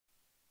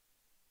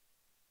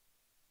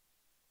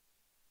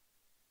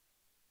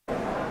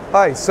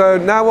Hi, so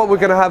now what we're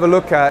going to have a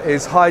look at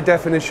is high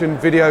definition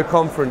video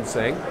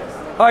conferencing.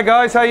 Hi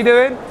guys, how you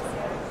doing?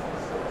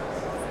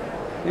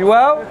 You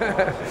well?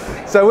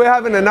 So we're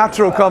having a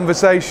natural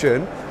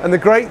conversation, and the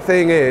great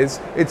thing is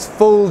it's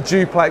full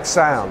duplex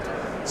sound.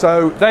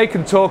 So they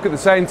can talk at the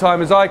same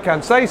time as I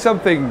can. Say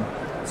something,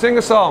 sing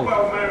a song.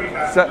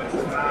 So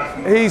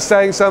he's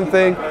saying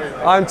something,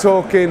 I'm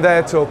talking,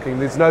 they're talking.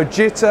 There's no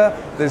jitter,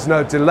 there's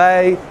no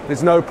delay,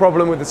 there's no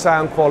problem with the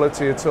sound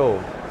quality at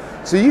all.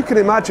 So you can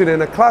imagine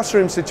in a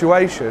classroom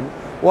situation,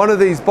 one of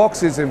these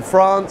boxes in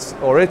France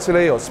or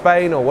Italy or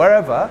Spain or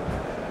wherever,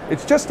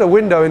 it's just a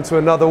window into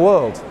another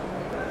world.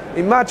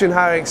 Imagine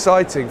how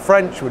exciting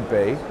French would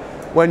be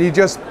when you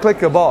just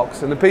click a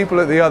box and the people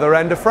at the other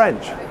end are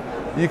French.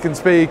 You can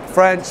speak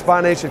French,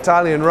 Spanish,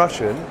 Italian,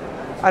 Russian,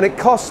 and it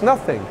costs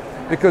nothing,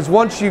 because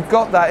once you've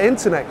got that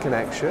internet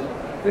connection,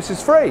 this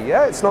is free,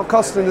 yeah? It's not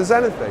costing us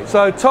anything.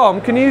 So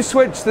Tom, can you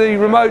switch the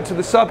remote to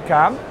the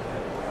subcam,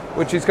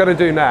 which he's going to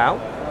do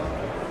now.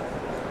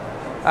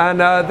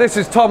 And this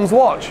is Tom's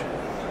watch,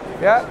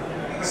 yeah?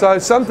 So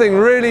something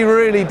really,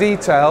 really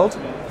detailed,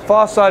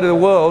 far side of the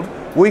world,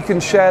 we can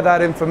share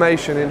that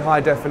information in high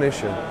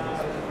definition,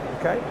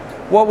 okay?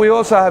 What we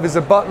also have is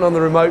a button on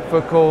the remote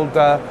for called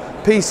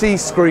PC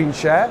screen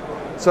share.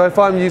 So if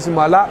I'm using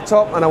my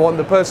laptop and I want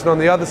the person on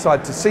the other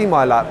side to see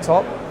my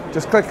laptop,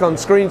 just click on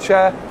screen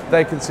share,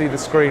 they can see the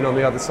screen on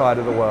the other side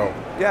of the world.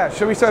 Yeah,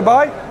 shall we say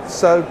bye?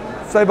 So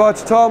say bye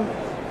to Tom.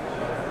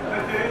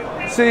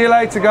 See you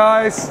later,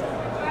 guys.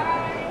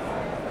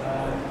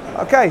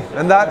 Okay,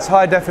 and that's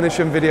high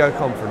definition video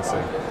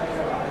conferencing.